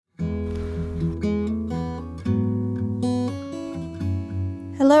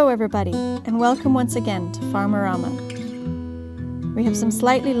everybody, and welcome once again to Farmerama. We have some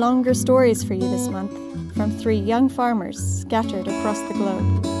slightly longer stories for you this month from 3 young farmers scattered across the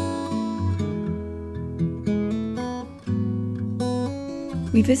globe.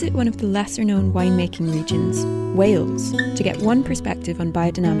 We visit one of the lesser-known winemaking regions, Wales, to get one perspective on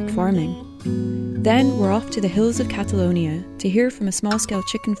biodynamic farming. Then we're off to the hills of Catalonia to hear from a small-scale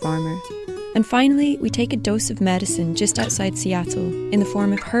chicken farmer. And finally, we take a dose of medicine just outside Seattle in the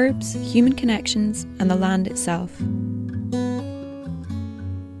form of herbs, human connections, and the land itself.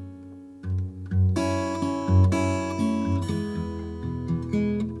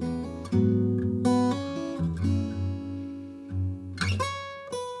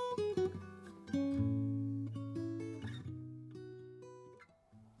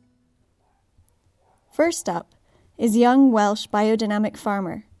 First up is young Welsh biodynamic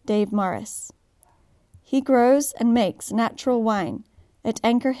farmer Dave Morris. He grows and makes natural wine at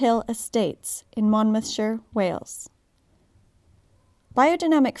Anchor Hill Estates in Monmouthshire, Wales.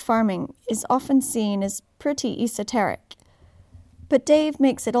 Biodynamic farming is often seen as pretty esoteric, but Dave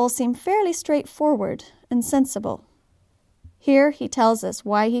makes it all seem fairly straightforward and sensible. Here he tells us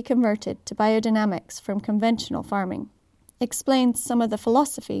why he converted to biodynamics from conventional farming, explains some of the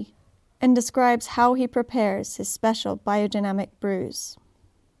philosophy, and describes how he prepares his special biodynamic brews.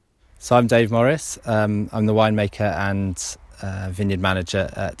 So I'm Dave Morris. I'm the winemaker and vineyard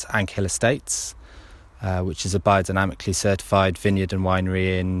manager at Anchor Hill Estates, which is a biodynamically certified vineyard and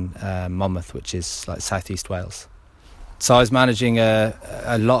winery in Monmouth, which is like southeast Wales. So I was managing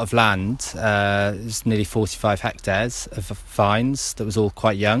a lot of land. It was nearly 45 hectares of vines that was all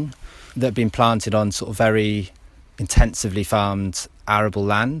quite young, that had been planted on sort of very intensively farmed arable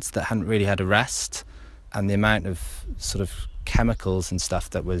land that hadn't really had a rest, and the amount of sort of chemicals and stuff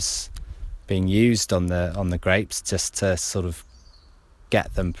that was being used on the grapes just to sort of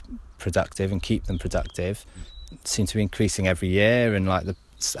get them productive and keep them productive seemed to be increasing every year, and like the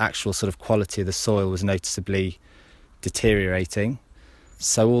actual sort of quality of the soil was noticeably deteriorating.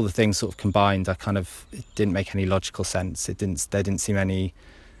 So all the things sort of combined, it didn't make any logical sense. There didn't seem any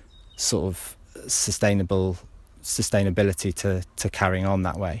sort of sustainability to carrying on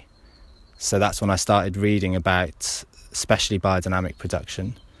that way. So that's when I started reading about especially biodynamic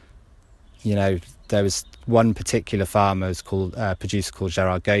production. You know, there was one particular farmer producer called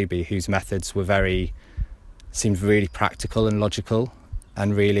Gerard Goby, whose methods seemed really practical and logical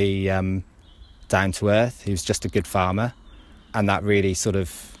and really down to earth. He was just a good farmer, and that really sort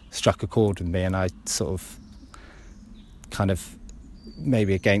of struck a chord with me, and I sort of kind of,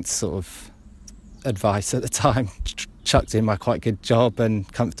 maybe against sort of advice at the time, chucked in my quite good job and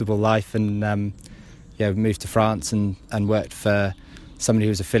comfortable life, and moved to France and worked for somebody who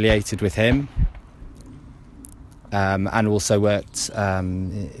was affiliated with him, and also worked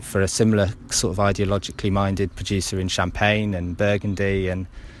for a similar sort of ideologically minded producer in Champagne and Burgundy, and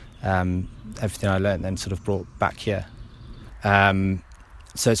everything I learned then sort of brought back here.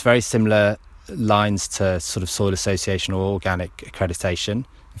 So it's very similar lines to sort of Soil Association or organic accreditation.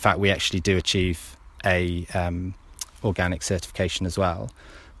 In fact, we actually do achieve a organic certification as well.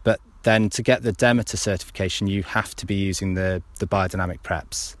 But then to get the Demeter certification, you have to be using the biodynamic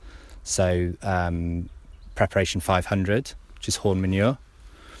preps. So preparation 500, which is horn manure,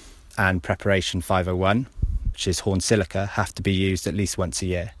 and preparation 501, which is horn silica, have to be used at least once a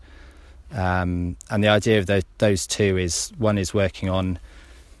year. And the idea of those two is one is working on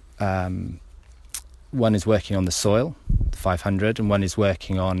the soil, the 500, and one is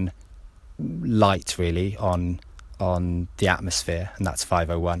working on light, really, on the atmosphere, and that's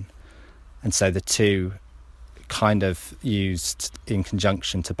 501. And so the two kind of used in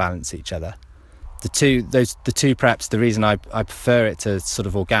conjunction to balance each other. The two preps, the reason I prefer it to sort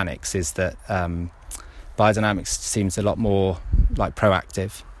of organics is that biodynamics seems a lot more like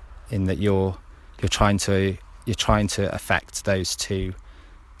proactive, in that you're trying to affect those two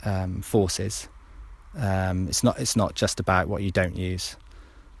forces. It's not just about what you don't use.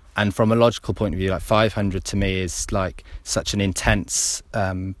 And from a logical point of view, like 500 to me is like such an intense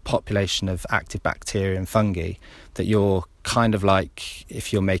population of active bacteria and fungi that you're kind of like,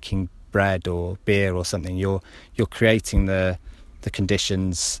 if you're making bread or beer or something, you're creating the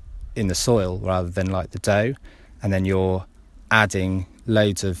conditions in the soil rather than like the dough, and then you're adding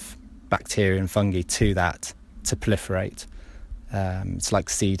loads of bacteria and fungi to that to proliferate. It's like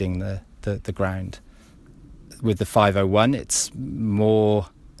seeding the ground. With the 501, it's more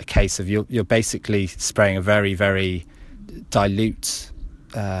a case of you're basically spraying a very, very dilute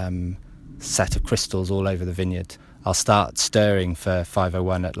set of crystals all over the vineyard. I'll start stirring for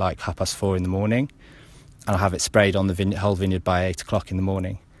 501 at like 4:30 in the morning, and I'll have it sprayed on the whole vineyard by 8 o'clock in the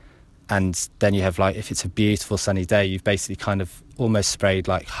morning. And then you have, like, if it's a beautiful sunny day, you've basically kind of almost sprayed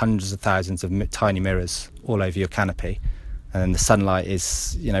like hundreds of thousands of tiny mirrors all over your canopy. And then the sunlight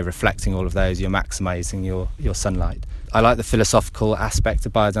is, reflecting all of those. You're maximising your sunlight. I like the philosophical aspect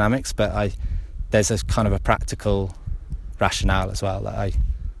of biodynamics, but there's a kind of a practical rationale as well that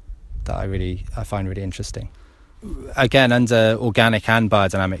I find really interesting. Again, under organic and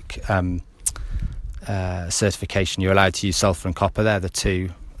biodynamic certification, you're allowed to use sulphur and copper. They're the two,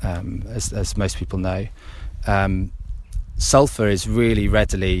 as most people know. Sulphur is really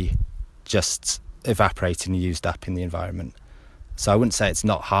readily just evaporating and used up in the environment. So I wouldn't say it's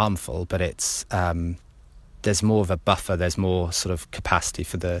not harmful, but it's there's more of a buffer. There's more sort of capacity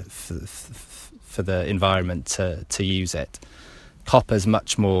for the environment to use it. Copper's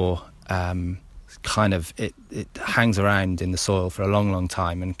much more it hangs around in the soil for a long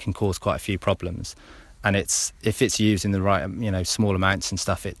time and can cause quite a few problems. And if it's used in the right small amounts and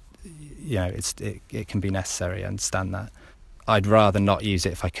stuff, it can be necessary. I understand that. I'd rather not use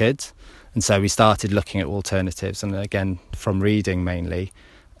it if I could. And so we started looking at alternatives, and again, from reading mainly,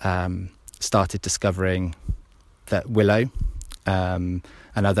 started discovering that willow and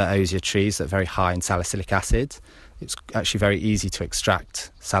other osier trees that are very high in salicylic acid. It's actually very easy to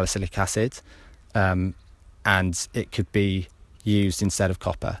extract salicylic acid, and it could be used instead of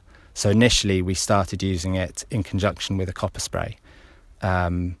copper. So initially we started using it in conjunction with a copper spray.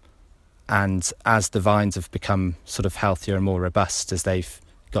 And as the vines have become sort of healthier and more robust, as they've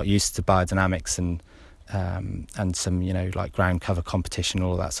got used to biodynamics and some like ground cover competition,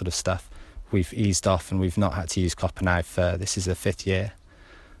 all that sort of stuff, we've eased off and we've not had to use copper now for this is the 5th year.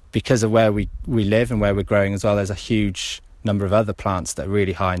 Because of where we live and where we're growing as well, there's a huge number of other plants that are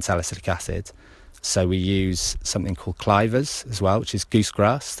really high in salicylic acid. So we use something called clivers as well, which is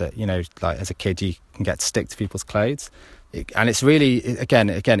goosegrass that like as a kid you can get to stick to people's clothes. And it's really again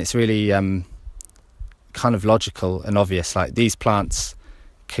it's really kind of logical and obvious. Like, these plants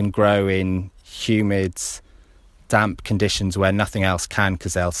can grow in humid, damp conditions where nothing else can,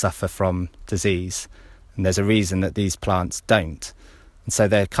 because they'll suffer from disease. And there's a reason that these plants don't. And so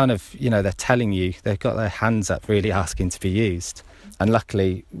they're kind of, they're telling you, they've got their hands up really asking to be used. And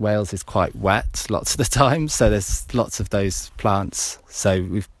luckily Wales is quite wet lots of the time, so there's lots of those plants.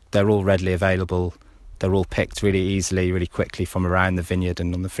 So they're all readily available. They're all picked really easily, really quickly from around the vineyard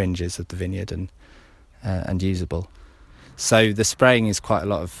and on the fringes of the vineyard, and usable. So the spraying is quite a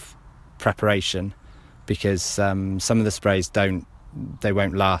lot of preparation, because some of the sprays they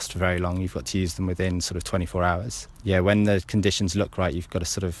won't last for very long. You've got to use them within sort of 24 hours. Yeah, when the conditions look right, you've got to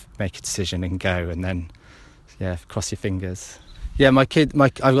sort of make a decision and go, and then, cross your fingers. Yeah, I've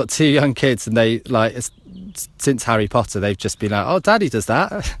got 2 young kids, and they, like, since Harry Potter, they've just been like, "Oh, Daddy does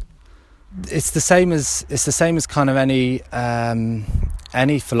that." It's the same as kind of any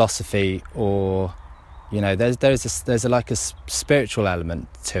philosophy, or there's a spiritual element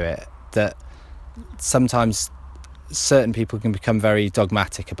to it that sometimes certain people can become very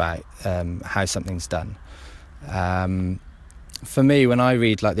dogmatic about how something's done. For me, when I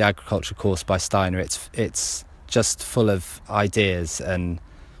read like the agriculture course by Steiner, it's just full of ideas, and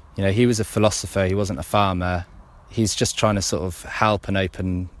he was a philosopher, he wasn't a farmer. He's just trying to sort of help and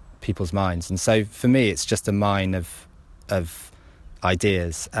open people's minds. And so for me, it's just a mine of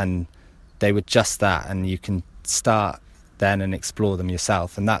ideas, and they were just that, and you can start then and explore them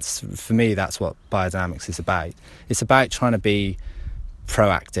yourself. And for me, that's what biodynamics is about. It's about trying to be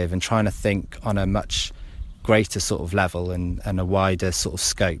proactive and trying to think on a much greater sort of level and a wider sort of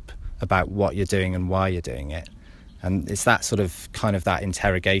scope about what you're doing and why you're doing it. And it's that sort of kind of that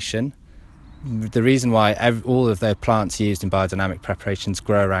interrogation. The reason why all of the plants used in biodynamic preparations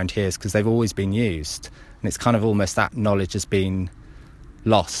grow around here is because they've always been used, and it's kind of almost that knowledge has been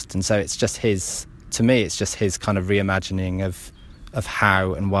lost. And so it's just his kind of reimagining of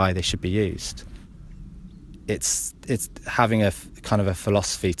how and why they should be used. It's having a kind of a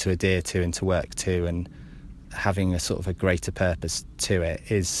philosophy to adhere to and to work to, and having a sort of a greater purpose to it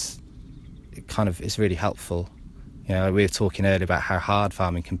it's really helpful. We were talking earlier about how hard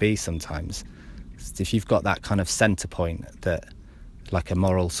farming can be sometimes. If you've got that kind of centre point, that like a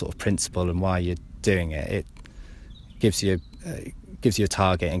moral sort of principle and why you're doing it, it gives you a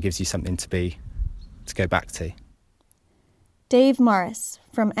target and gives you something to go back to. Dave Morris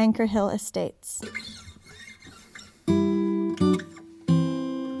from Anchor Hill Estates.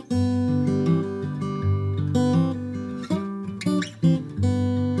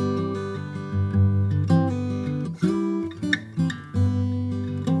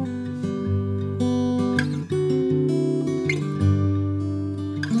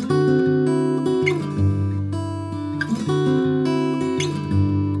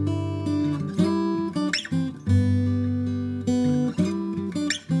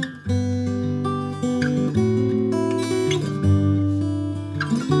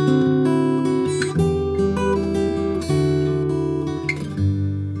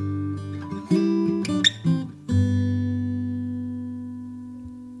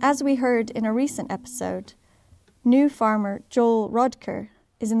 as we heard in a recent episode, new farmer Joel Rodker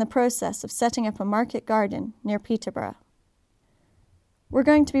is in the process of setting up a market garden near Peterborough. We're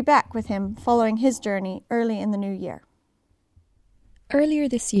going to be back with him following his journey early in the new year. Earlier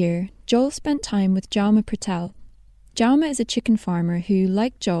this year, Joel spent time with Jaume Pretel. Jaume is a chicken farmer who,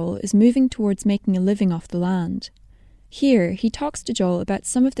 like Joel, is moving towards making a living off the land. Here, he talks to Joel about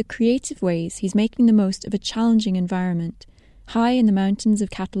some of the creative ways he's making the most of a challenging environment, high in the mountains of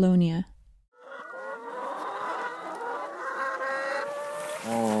Catalonia.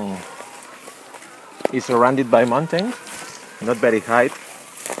 It's surrounded by mountains, not very high.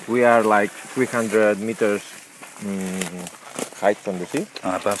 We are like 300 meters height from the sea.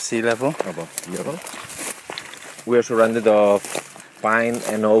 Above sea level. Above sea level. We are surrounded of pine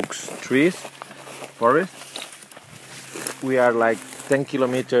and oaks trees, forest. We are like 10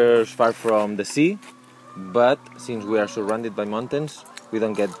 kilometers far from the sea, but since we are surrounded by mountains, we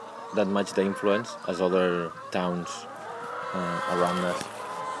don't get that much the influence as other towns around us.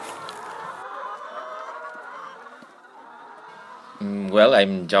 Well,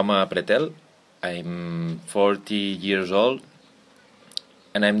 I'm Jaume Pretel. I'm 40 years old,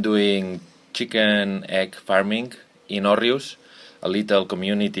 and I'm doing chicken egg farming in Òrrius, a little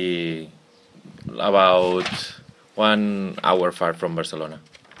community about 1 hour far from Barcelona.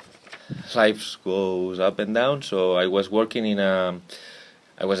 Life goes up and down, so I was working I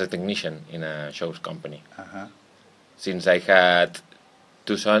was a technician in a shows company. Since I had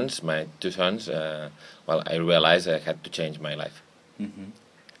my two sons, I realized I had to change my life.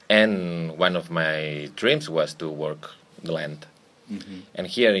 And one of my dreams was to work the land. And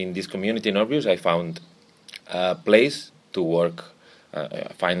here in this community in Òrrius, I found a place to work,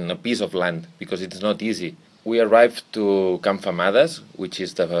 find a piece of land, because it's not easy. We arrived to Camp Famadas, which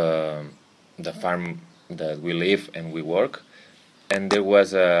is the farm that we live and we work. And there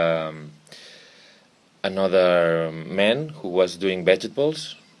was another man who was doing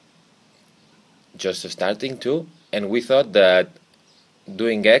vegetables, just starting to, and we thought that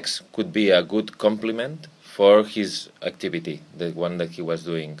doing eggs could be a good complement for his activity, the one that he was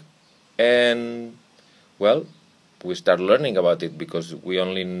doing. And, well, we started learning about it because we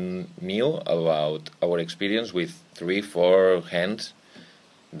only knew about our experience with 3-4 hens.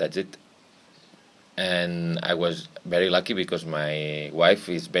 That's it. And I was very lucky because my wife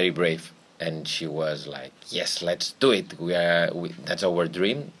is very brave. And she was like, yes, let's do it. That's our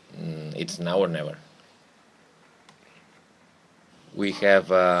dream. It's now or never. We have,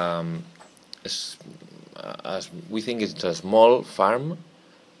 we think it's a small farm.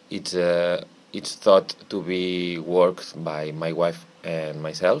 It's thought to be worked by my wife and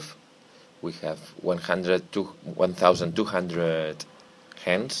myself. We have 100 to 1,200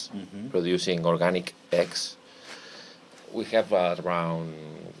 hens producing organic eggs. We have around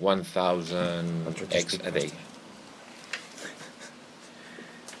 1,000 eggs a day.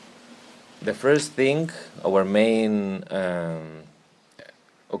 The first thing, our main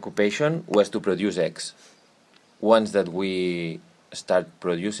occupation was to produce eggs. Once that we start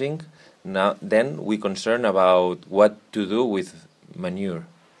producing, then we concern about what to do with manure,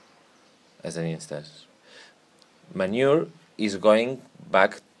 as an instance. Manure is going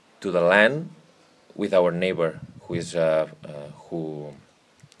back to the land with our neighbor, who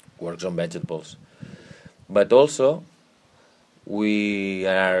works on vegetables. But also, we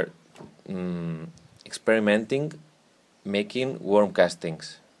are experimenting making worm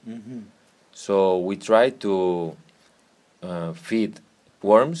castings. So we try to feed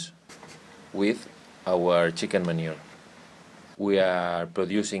worms with our chicken manure. We are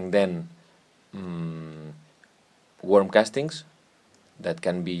producing then worm castings that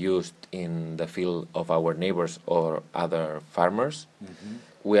can be used in the field of our neighbors or other farmers.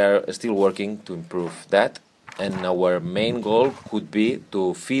 We are still working to improve that, and our main goal could be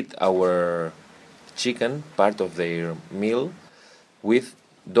to feed our chicken, part of their meal, with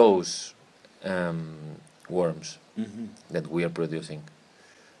those worms that we are producing.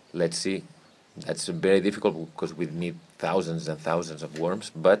 Let's see. That's very difficult because we need thousands and thousands of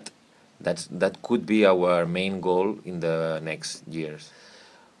worms, but that could be our main goal in the next years.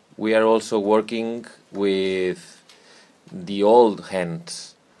 We are also working with the old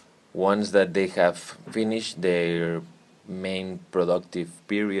hens, ones that they have finished their main productive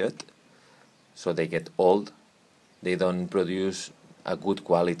period, so they get old. They don't produce a good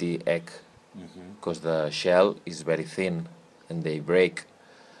quality egg because the shell is very thin and they break.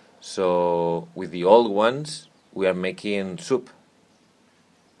 So with the old ones, we are making soup,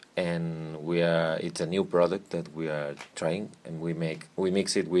 and it's a new product that we are trying, and we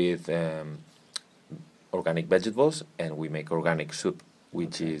mix it with organic vegetables, and we make organic soup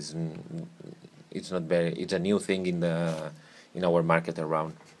which is it's not very. It's a new thing in our market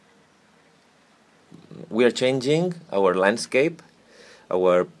around. We are changing our landscape,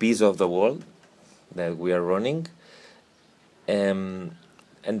 our piece of the world that we are running, and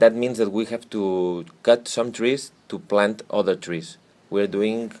that means that we have to cut some trees to plant other trees. We're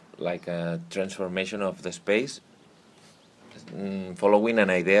doing like a transformation of the space, following an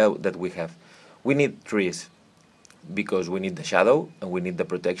idea that we have. We need trees because we need the shadow and we need the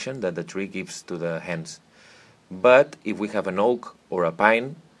protection that the tree gives to the hands. But if we have an oak or a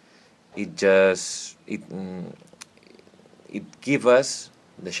pine, it gives us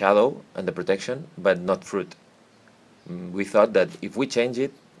the shadow and the protection, but not fruit. We thought that if we change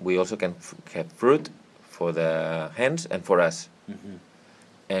it, we also can have fruit for the hands and for us. Mm-hmm.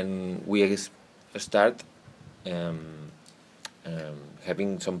 And we start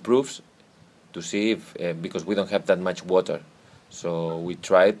having some proofs to see if, because we don't have that much water, so we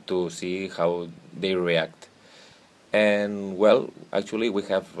tried to see how they react. And well, actually we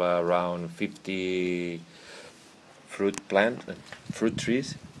have around 50 fruit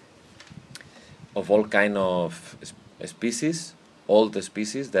trees of all kind of species, all the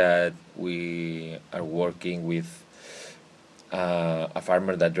species that we are working with a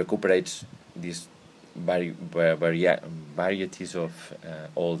farmer that recuperates these varieties of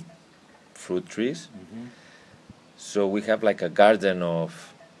old fruit trees. Mm-hmm. So we have like a garden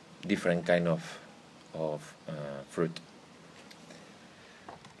of different kind of fruit.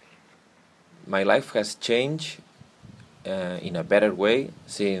 My life has changed in a better way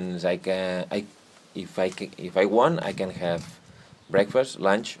since if I want, I can have breakfast,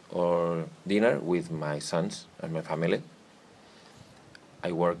 lunch, or dinner with my sons and my family.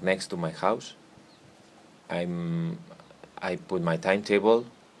 I work next to my house. I put my timetable.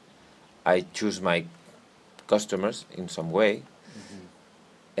 I choose my customers in some way, mm-hmm.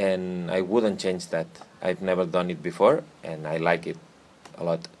 and I wouldn't change that. I've never done it before, and I like it a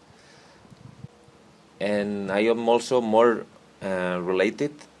lot. And I am also more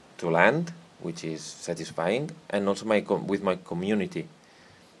related to land, which is satisfying, and also with my community.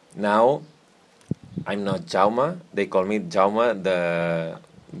 Now, I'm not Jaume. They call me Jaume, the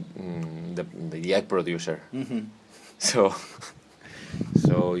egg producer. Mm-hmm. So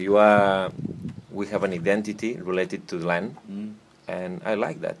we have an identity related to the land, and I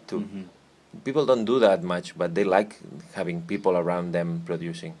like that too. Mm-hmm. People don't do that much, but they like having people around them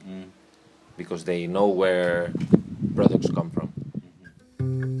producing, because they know where products come from.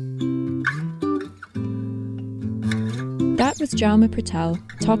 That was Jaume Pertell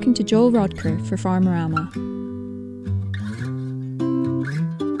talking to Joel Rodker for Farmerama.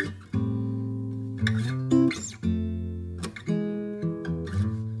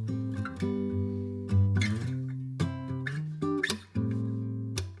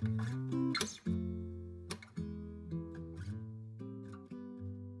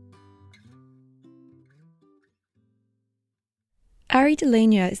 Ari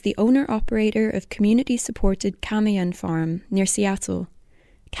Delania is the owner-operator of community-supported Kamayan Farm near Seattle.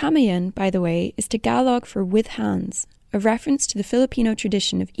 Kamayan, by the way, is Tagalog for with hands, a reference to the Filipino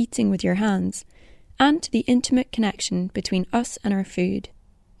tradition of eating with your hands, and to the intimate connection between us and our food.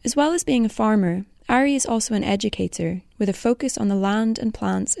 As well as being a farmer, Ari is also an educator, with a focus on the land and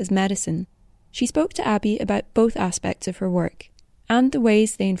plants as medicine. She spoke to Abby about both aspects of her work, and the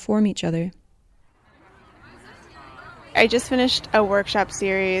ways they inform each other. I just finished a workshop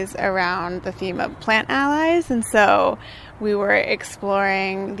series around the theme of plant allies, and so we were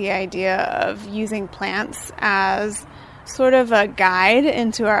exploring the idea of using plants as sort of a guide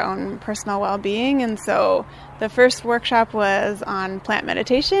into our own personal well-being. And so the first workshop was on plant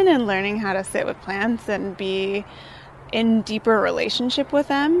meditation and learning how to sit with plants and be in deeper relationship with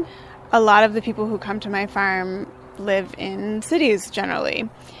them. A lot of the people who come to my farm live in cities generally,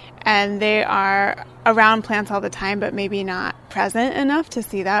 and they are around plants all the time, but maybe not present enough to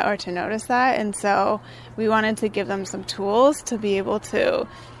see that or to notice that. And so we wanted to give them some tools to be able to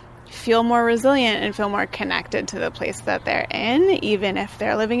feel more resilient and feel more connected to the place that they're in, even if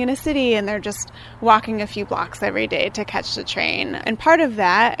they're living in a city and they're just walking a few blocks every day to catch the train. And part of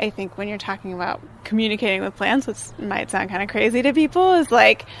that, I think, when you're talking about communicating with plants, which might sound kind of crazy to people, is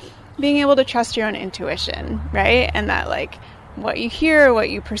like being able to trust your own intuition, right? And that like what you hear, what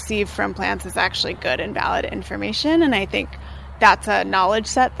you perceive from plants is actually good and valid information. And I think that's a knowledge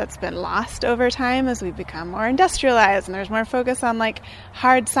set that's been lost over time as we become more industrialized and there's more focus on like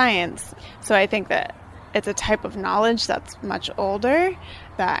hard science. So I think that it's a type of knowledge that's much older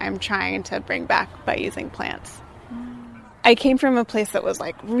that I'm trying to bring back by using plants. I came from a place that was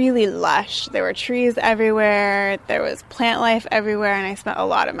like really lush. There were trees everywhere, there was plant life everywhere, and I spent a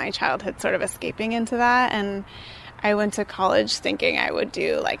lot of my childhood sort of escaping into that. And I went to college thinking I would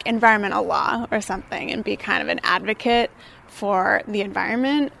do like environmental law or something and be kind of an advocate for the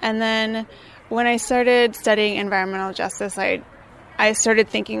environment. And then when I started studying environmental justice, I started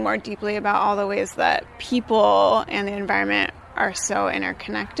thinking more deeply about all the ways that people and the environment are so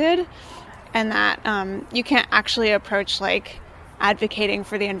interconnected, and that you can't actually approach like advocating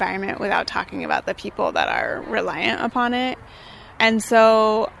for the environment without talking about the people that are reliant upon it. And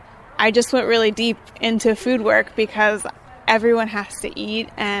so I just went really deep into food work because everyone has to eat,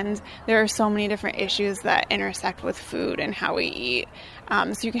 and there are so many different issues that intersect with food and how we eat.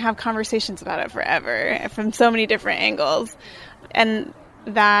 So you can have conversations about it forever from so many different angles. And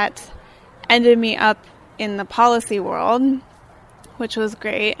that ended me up in the policy world, which was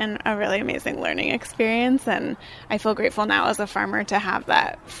great and a really amazing learning experience. And I feel grateful now as a farmer to have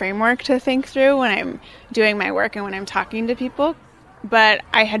that framework to think through when I'm doing my work and when I'm talking to people. But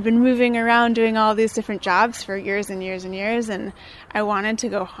I had been moving around doing all these different jobs for years and years and years, and I wanted to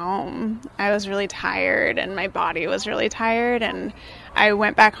go home. I was really tired, and my body was really tired, and I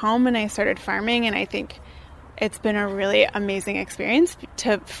went back home and I started farming, and I think it's been a really amazing experience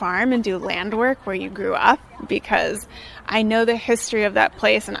to farm and do land work where you grew up, because I know the history of that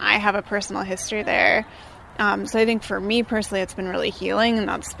place and I have a personal history there. So I think for me personally, it's been really healing, and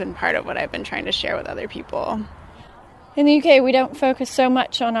that's been part of what I've been trying to share with other people. In the UK, we don't focus so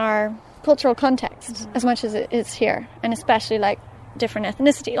much on our cultural context as much as it is here, and especially like different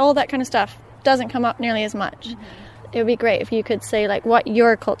ethnicity, all that kind of stuff doesn't come up nearly as much. It would be great if you could say like what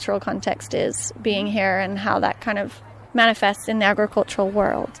your cultural context is being here and how that kind of manifests in the agricultural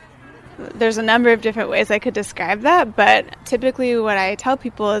world. There's a number of different ways I could describe that, but typically what I tell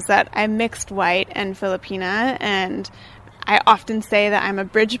people is that I'm mixed white and Filipina, and I often say that I'm a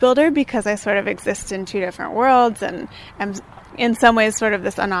bridge builder because I sort of exist in two different worlds and am in some ways sort of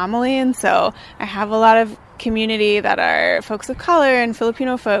this anomaly. And so I have a lot of community that are folks of color and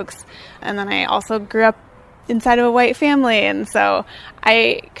Filipino folks. And then I also grew up inside of a white family. And so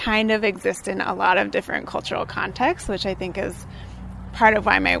I kind of exist in a lot of different cultural contexts, which I think is part of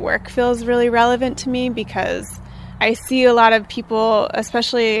why my work feels really relevant to me, because I see a lot of people,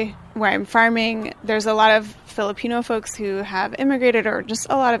 especially where I'm farming, there's a lot of Filipino folks who have immigrated, or just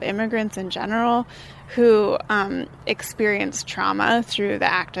a lot of immigrants in general who experience trauma through the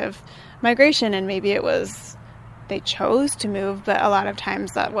act of migration. And maybe it was they chose to move, but a lot of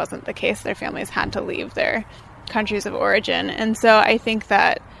times that wasn't the case. Their families had to leave their countries of origin. And so I think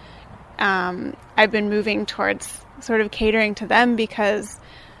that I've been moving towards sort of catering to them, because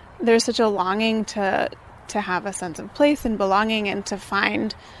there's such a longing to have a sense of place and belonging, and to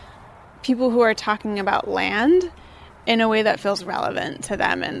find people who are talking about land in a way that feels relevant to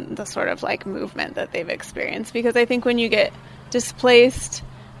them and the sort of like movement that they've experienced. Because I think when you get displaced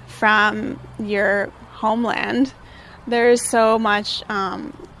from your homeland, there's so much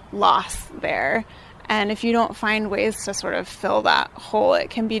loss there. And if you don't find ways to sort of fill that hole,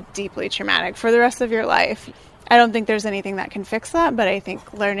 it can be deeply traumatic for the rest of your life. I don't think there's anything that can fix that, but I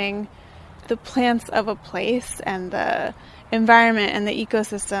think learning the plants of a place and the environment and the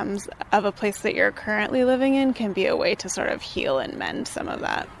ecosystems of a place that you're currently living in can be a way to sort of heal and mend some of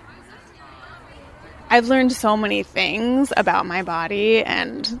that. I've learned so many things about my body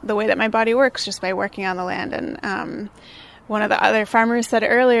and the way that my body works just by working on the land. And one of the other farmers said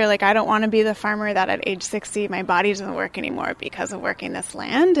earlier, like, I don't want to be the farmer that at age 60, my body doesn't work anymore because of working this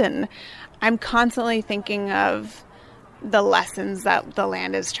land. And I'm constantly thinking of the lessons that the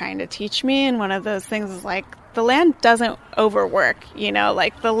land is trying to teach me. And one of those things is like, the land doesn't overwork, you know,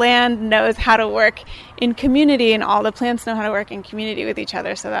 like the land knows how to work in community, and all the plants know how to work in community with each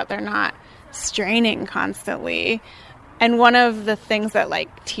other so that they're not straining constantly. And one of the things that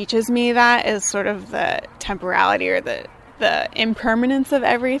like teaches me that is sort of the temporality or the impermanence of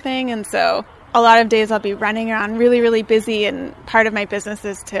everything. And so a lot of days I'll be running around really, really busy, and part of my business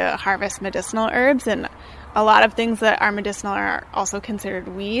is to harvest medicinal herbs, and a lot of things that are medicinal are also considered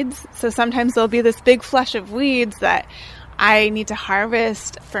weeds. So sometimes there'll be this big flush of weeds that I need to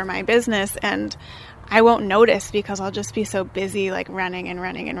harvest for my business, and I won't notice because I'll just be so busy like running and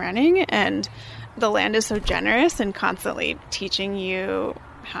running and running. And the land is so generous and constantly teaching you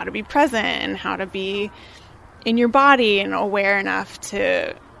how to be present and how to be in your body and aware enough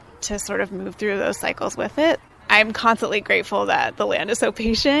to sort of move through those cycles with it. I'm constantly grateful that the land is so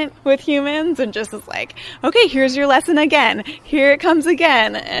patient with humans and just is like, okay, here's your lesson again. Here it comes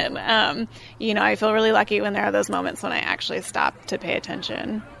again. And, you know, I feel really lucky when there are those moments when I actually stop to pay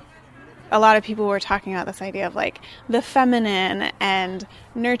attention. a lot of people were talking about this idea of like the feminine and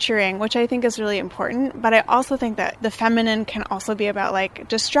nurturing, which I think is really important. But I also think that the feminine can also be about like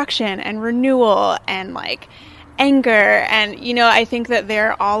destruction and renewal and like anger. And, I think that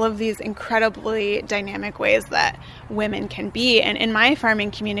there are all of these incredibly dynamic ways that women can be. And in my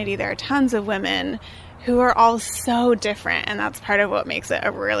farming community, there are tons of women who are all so different. And that's part of what makes it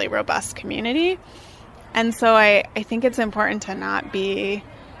a really robust community. And so I think it's important to not be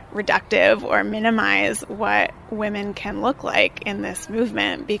reductive or minimize what women can look like in this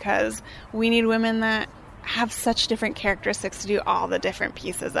movement, because we need women that have such different characteristics to do all the different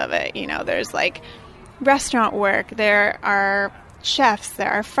pieces of it. There's like restaurant work, there are chefs, there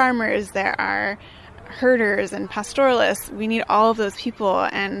are farmers, there are herders and pastoralists. We need all of those people,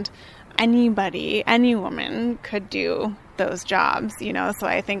 and any woman could do those jobs, so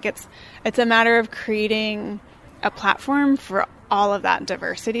I think it's a matter of creating a platform for all of that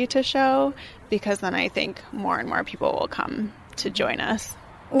diversity to show, because then I think more and more people will come to join us.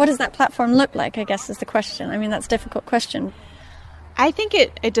 What does that platform look like, I guess, is the question. I mean, that's a difficult question. I think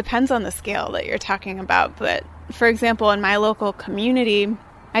it depends on the scale that you're talking about. But for example, in my local community,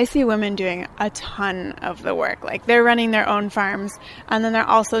 I see women doing a ton of the work. Like they're running their own farms, and then they're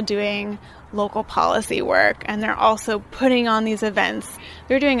also doing local policy work, and they're also putting on these events.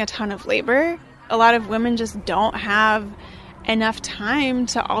 They're doing a ton of labor. A lot of women just don't have enough time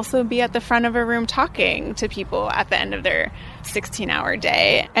to also be at the front of a room talking to people at the end of their 16-hour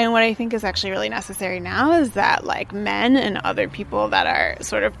day. And what I think is actually really necessary now is that like men and other people that are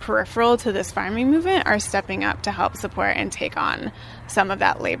sort of peripheral to this farming movement are stepping up to help support and take on some of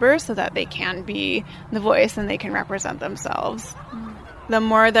that labor so that they can be the voice and they can represent themselves. The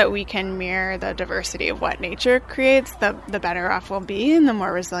more that we can mirror the diversity of what nature creates, the better off we'll be and the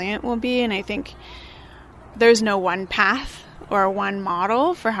more resilient we'll be. And I think there's no one path or one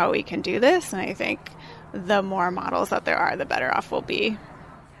model for how we can do this. And I think the more models that there are, the better off we'll be.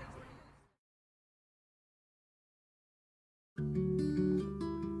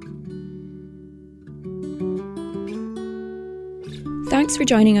 Thanks for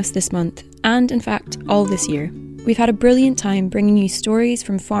joining us this month, and in fact, all this year. We've had a brilliant time bringing you stories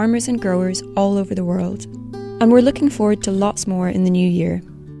from farmers and growers all over the world. And we're looking forward to lots more in the new year.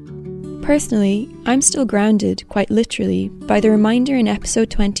 Personally, I'm still grounded, quite literally, by the reminder in episode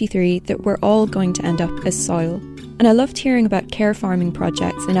 23 that we're all going to end up as soil. And I loved hearing about care farming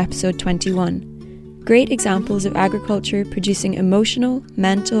projects in episode 21. Great examples of agriculture producing emotional,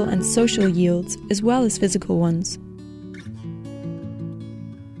 mental and social yields as well as physical ones.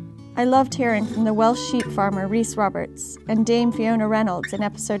 I loved hearing from the Welsh sheep farmer Rhys Roberts and Dame Fiona Reynolds in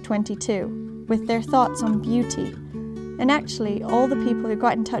episode 22 with their thoughts on beauty. And actually, all the people who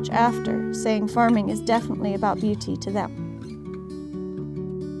got in touch after, saying farming is definitely about beauty to them.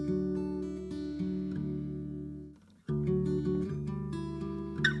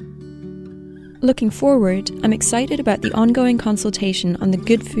 Looking forward, I'm excited about the ongoing consultation on the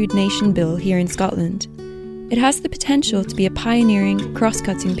Good Food Nation Bill here in Scotland. It has the potential to be a pioneering,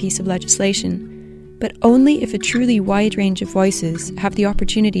 cross-cutting piece of legislation, but only if a truly wide range of voices have the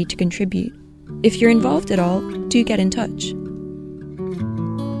opportunity to contribute. If you're involved at all, do get in touch.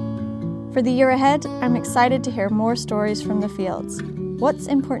 For the year ahead, I'm excited to hear more stories from the fields. What's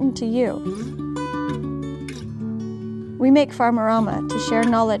important to you? We make Farmerama to share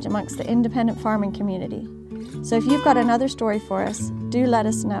knowledge amongst the independent farming community. So if you've got another story for us, do let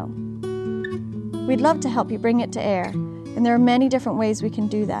us know. We'd love to help you bring it to air, and there are many different ways we can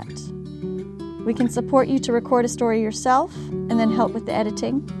do that. We can support you to record a story yourself and then help with the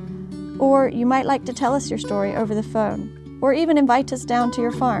editing. Or you might like to tell us your story over the phone, or even invite us down to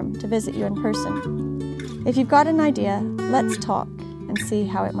your farm to visit you in person. If you've got an idea, let's talk and see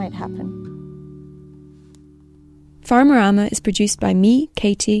how it might happen. Farmerama is produced by me,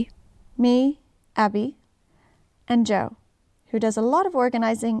 Katie, me, Abby, and Joe, who does a lot of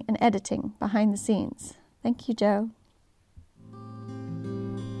organising and editing behind the scenes. Thank you, Joe.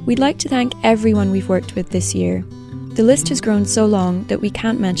 We'd like to thank everyone we've worked with this year. The list has grown so long that we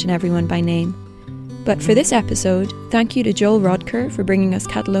can't mention everyone by name. But for this episode, thank you to Joel Rodker for bringing us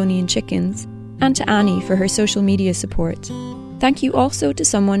Catalonian chickens, and to Annie for her social media support. Thank you also to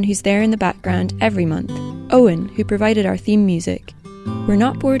someone who's there in the background every month, Owen, who provided our theme music. We're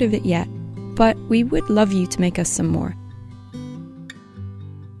not bored of it yet, but we would love you to make us some more.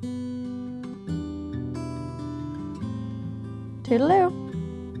 Toodaloo!